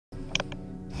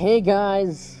Hey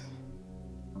guys!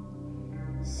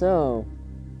 So,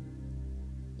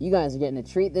 you guys are getting a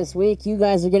treat this week. You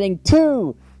guys are getting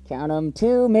two, count them,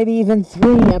 two, maybe even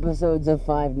 3 episodes of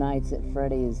Five Nights at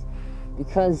Freddy's.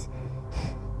 Because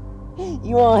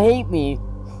you all hate me.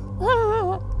 You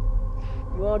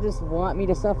all just want me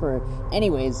to suffer.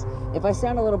 Anyways, if I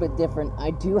sound a little bit different, I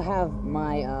do have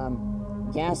my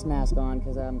gas mask on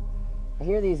because I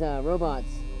hear these robots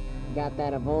got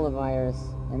that Ebola virus,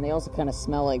 and they also kind of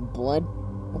smell like blood,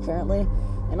 apparently.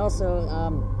 And also,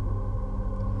 I'm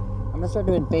gonna start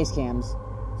doing face cams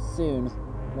soon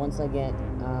once I get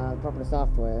proper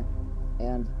software,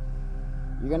 and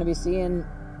you're gonna be seeing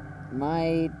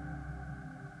my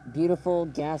beautiful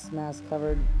gas mask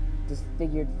covered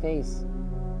disfigured face.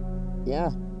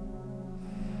 Yeah.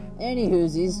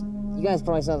 Anywhoosies, you guys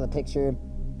probably saw the picture.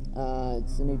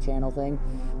 It's a new channel thing.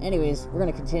 Anyways, we're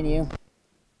gonna continue.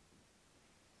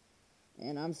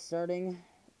 And I'm starting...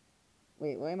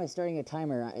 Wait, why am I starting a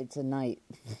timer? It's a night.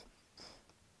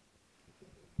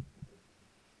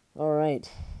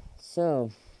 Alright,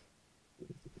 so...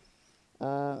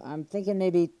 I'm thinking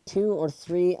maybe 2 or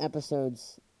 3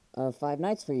 episodes of Five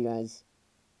Nights for you guys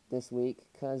this week,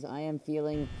 because I am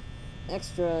feeling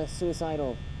extra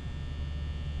suicidal.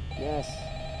 Yes.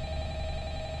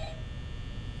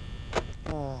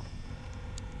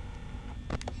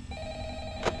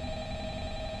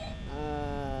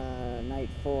 Night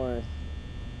 4.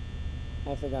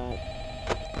 I forgot.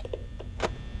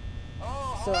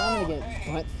 So I'm gonna get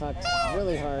butt fucked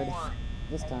really hard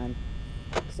this time.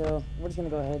 So we're just gonna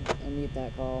go ahead and mute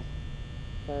that call,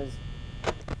 because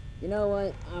you know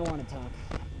what? I want to talk.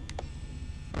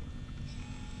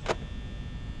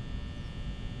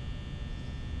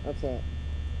 Okay.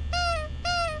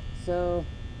 So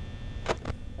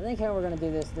I think how we're gonna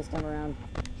do this time around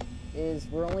is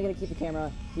we're only gonna keep the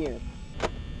camera here.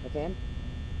 Okay?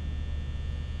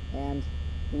 And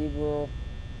we will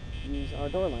use our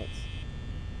door lights.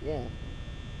 Yeah.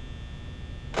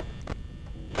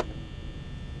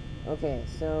 Okay,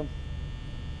 so...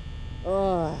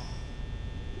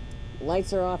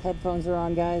 lights are off, headphones are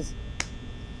on, guys.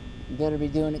 You better be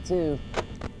doing it too.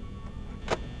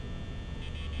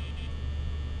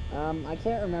 I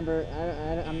can't remember.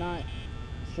 I'm not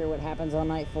sure what happens on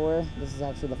night 4. This is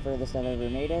actually the furthest I've ever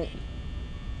made it.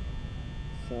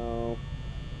 So,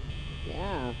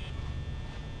 yeah.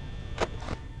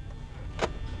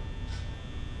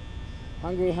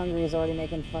 Hungry is already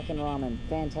making fucking ramen.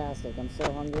 Fantastic. I'm so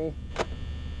hungry.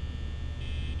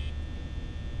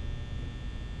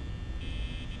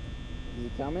 Is he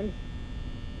coming?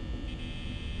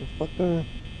 The fucker.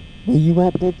 Where you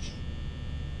at, bitch?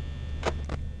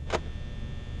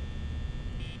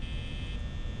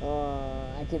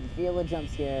 I can feel a jump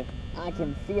scare. I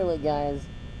can feel it, guys.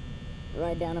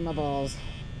 Right down in my balls.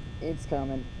 It's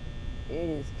coming. It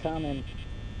is coming.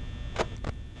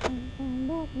 Don't come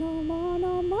back no more,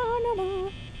 no more, no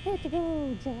more. Hit the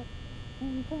road, Jack.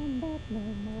 Don't come back no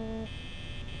more.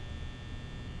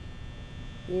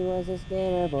 He was a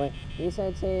skater boy. He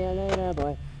said, see you later,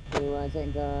 boy. He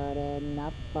wasn't good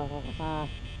enough.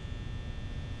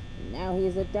 Now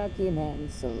he's a ducky man,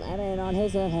 slamming on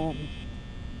his own hand.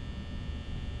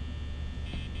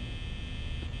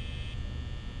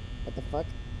 What the fuck?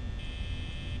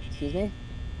 Excuse me?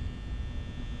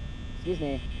 Excuse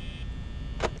me.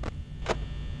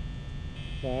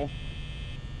 Okay.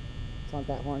 Let's honk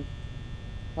that horn.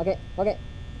 Okay.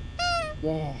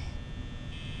 Yeah.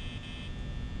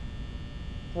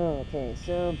 Okay,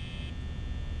 so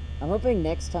I'm hoping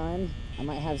next time I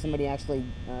might have somebody actually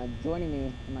joining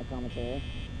me in my commentary.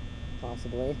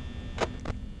 Possibly.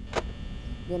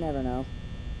 You never know.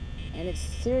 And it's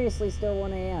seriously still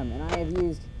 1 a.m. and I have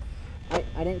used...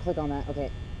 I didn't click on that.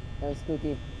 Okay. That was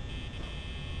spooky.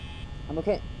 I'm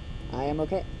okay. I am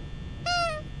okay.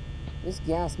 This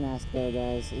gas mask, though,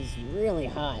 guys, is really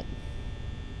hot.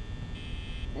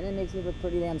 And it makes me look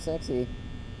pretty damn sexy.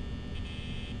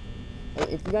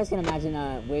 If you guys can imagine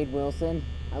Wade Wilson,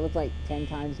 I look like 10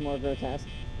 times more grotesque.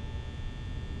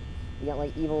 You got,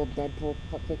 like, evil Deadpool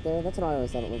cupcake there. That's what I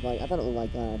always thought it looked like. I thought it looked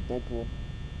like Deadpool.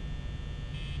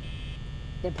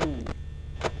 Deadpool.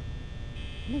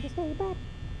 Nigga, stay back.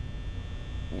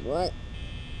 Wait, what?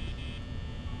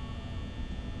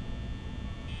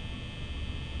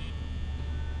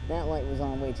 That light was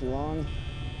on way too long.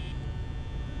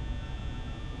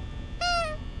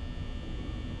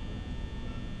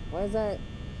 Why is that?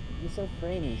 You're so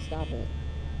framey. Stop it.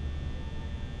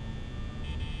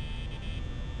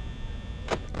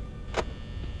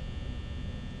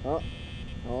 Oh.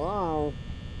 Hello?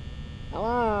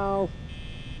 Hello?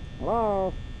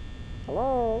 Hello?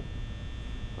 Hello?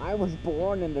 I was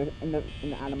born in the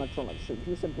animatronic suit.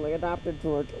 You simply adapted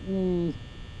to it.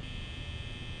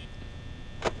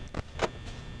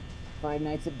 5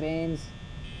 Nights at Bane's.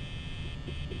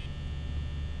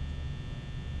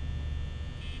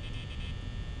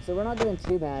 So we're not doing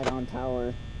too bad on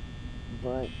tower,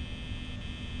 but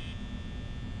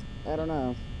I don't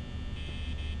know.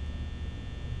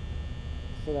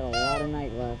 Still got a lot of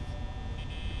night left.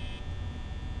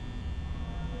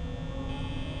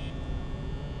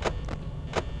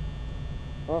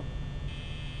 Oh,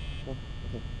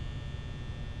 okay.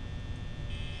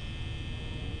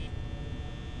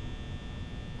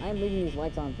 I am leaving these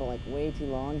lights on for like way too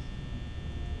long.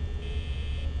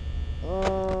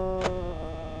 Oh,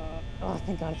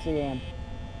 thank God it's 3 a.m.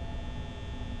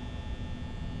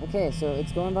 Okay, so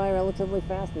it's going by relatively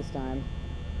fast this time.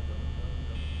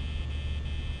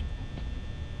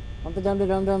 Aren't the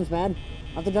dum-dum-dums mad?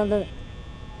 Aren't the dum-dum...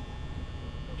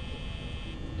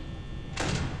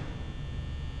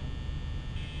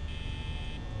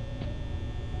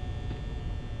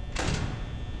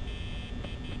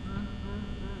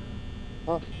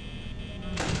 Oh.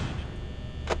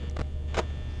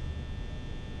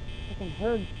 I fucking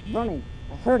heard running.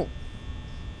 I heard it.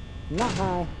 I'm not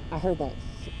high. I heard that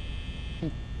shit.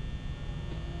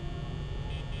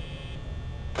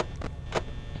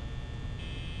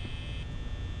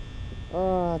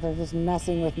 Oh, they're just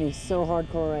messing with me so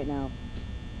hardcore right now.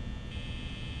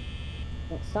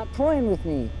 Stop toying with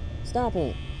me. Stop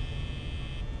it.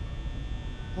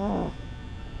 Ah.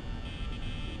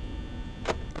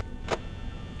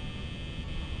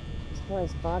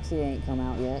 Surprised Foxy ain't come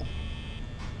out yet.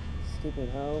 Stupid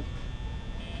hoe.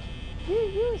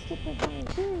 You a stupid hoe.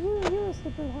 You a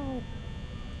stupid hoe.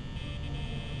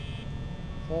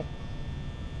 Okay.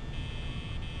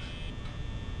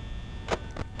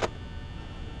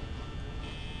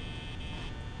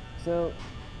 So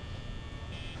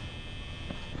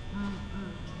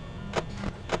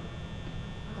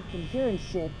I've been hearing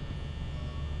shit.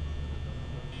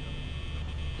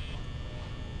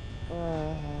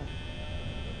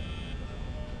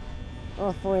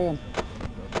 Oh, 4 a.m.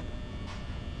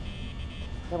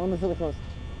 That one was really close.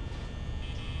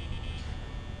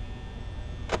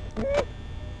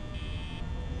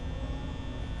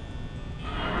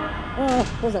 Oh,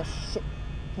 what was that shit?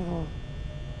 Oh.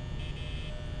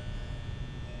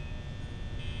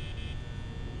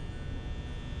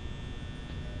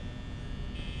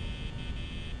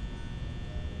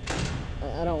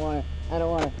 I don't want to. I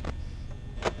don't want to.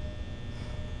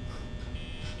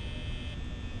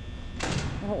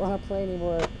 I don't want to play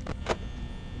anymore.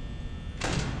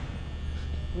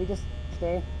 Can we just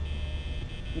stay?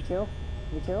 Can we chill?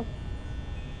 Can we chill?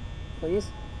 Please?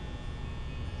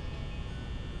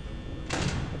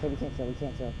 Okay, we can't chill. We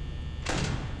can't chill.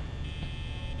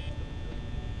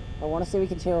 I want to say we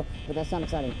can chill, but that's not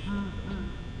exciting.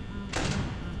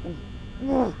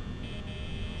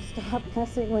 Stop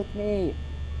messing with me.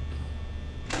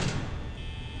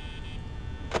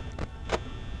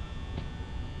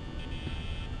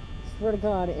 Swear to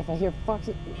God, if I hear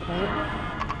Foxy,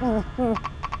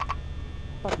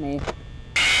 fuck me.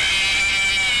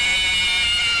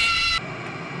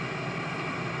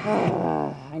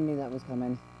 I knew that was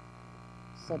coming.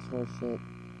 Such horse shit.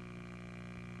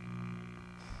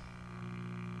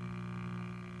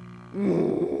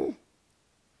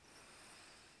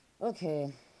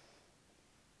 Okay.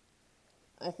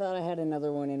 I thought I had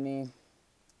another one in me.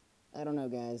 I don't know,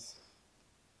 guys.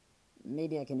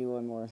 Maybe I can do one more.